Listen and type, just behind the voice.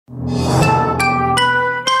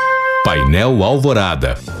Painel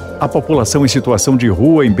Alvorada. A população em situação de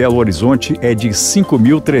rua em Belo Horizonte é de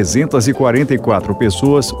 5.344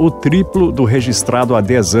 pessoas, o triplo do registrado há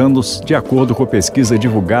 10 anos, de acordo com a pesquisa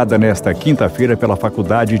divulgada nesta quinta-feira pela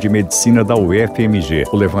Faculdade de Medicina da UFMG.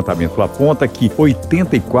 O levantamento aponta que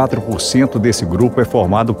 84% desse grupo é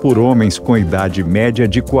formado por homens com idade média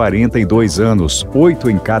de 42 anos. 8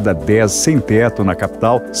 em cada 10 sem-teto na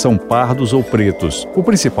capital são pardos ou pretos. O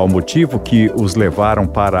principal motivo que os levaram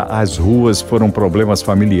para as ruas foram problemas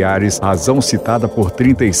familiares, razão citada por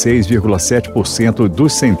 36,7%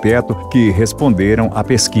 dos sem-teto que responderam à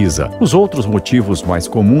pesquisa. Os outros motivos mais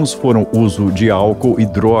comuns foram uso de álcool e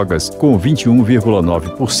drogas, com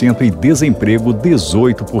 21,9% e desemprego,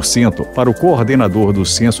 18%. Para o coordenador do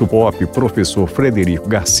Censo POP, professor Frederico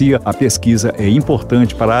Garcia, a pesquisa é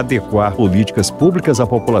importante para adequar políticas públicas à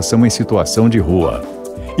população em situação de rua.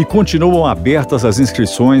 E continuam abertas as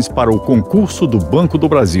inscrições para o concurso do Banco do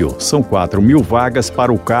Brasil. São 4.000 vagas para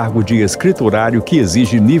o cargo de escriturário que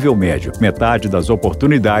exige nível médio. Metade das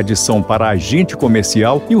oportunidades são para agente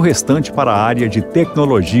comercial e o restante para a área de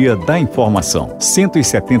tecnologia da informação.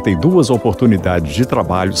 172 oportunidades de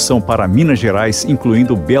trabalho são para Minas Gerais,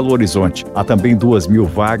 incluindo Belo Horizonte. Há também 2.000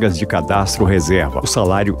 vagas de cadastro reserva. O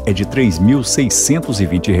salário é de R$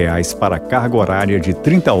 3.620 para carga horária de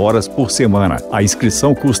 30 horas por semana. A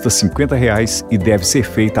inscrição custa R$ 50 e deve ser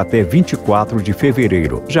feita até 24 de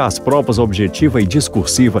fevereiro. Já as provas objetiva e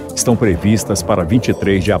discursiva estão previstas para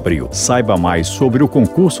 23 de abril. Saiba mais sobre o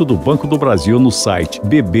concurso do Banco do Brasil no site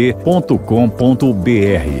bb.com.br.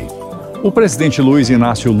 O presidente Luiz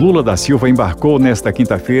Inácio Lula da Silva embarcou nesta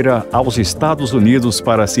quinta-feira aos Estados Unidos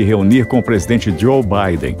para se reunir com o presidente Joe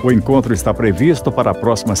Biden. O encontro está previsto para a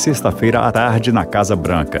próxima sexta-feira à tarde na Casa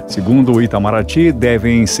Branca. Segundo o Itamaraty,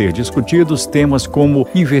 devem ser discutidos temas como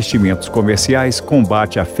investimentos comerciais,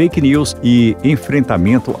 combate a fake news e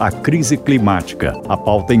enfrentamento à crise climática. A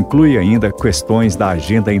pauta inclui ainda questões da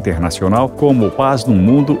agenda internacional, como paz no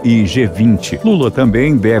mundo e G20. Lula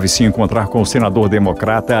também deve se encontrar com o senador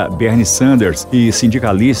democrata Bernie Sanders e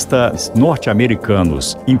sindicalistas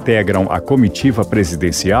norte-americanos. Integram a comitiva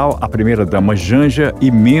presidencial a primeira-dama Janja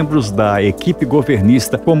e membros da equipe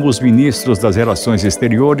governista, como os ministros das Relações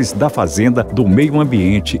Exteriores, da Fazenda, do Meio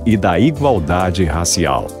Ambiente e da Igualdade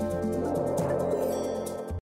Racial.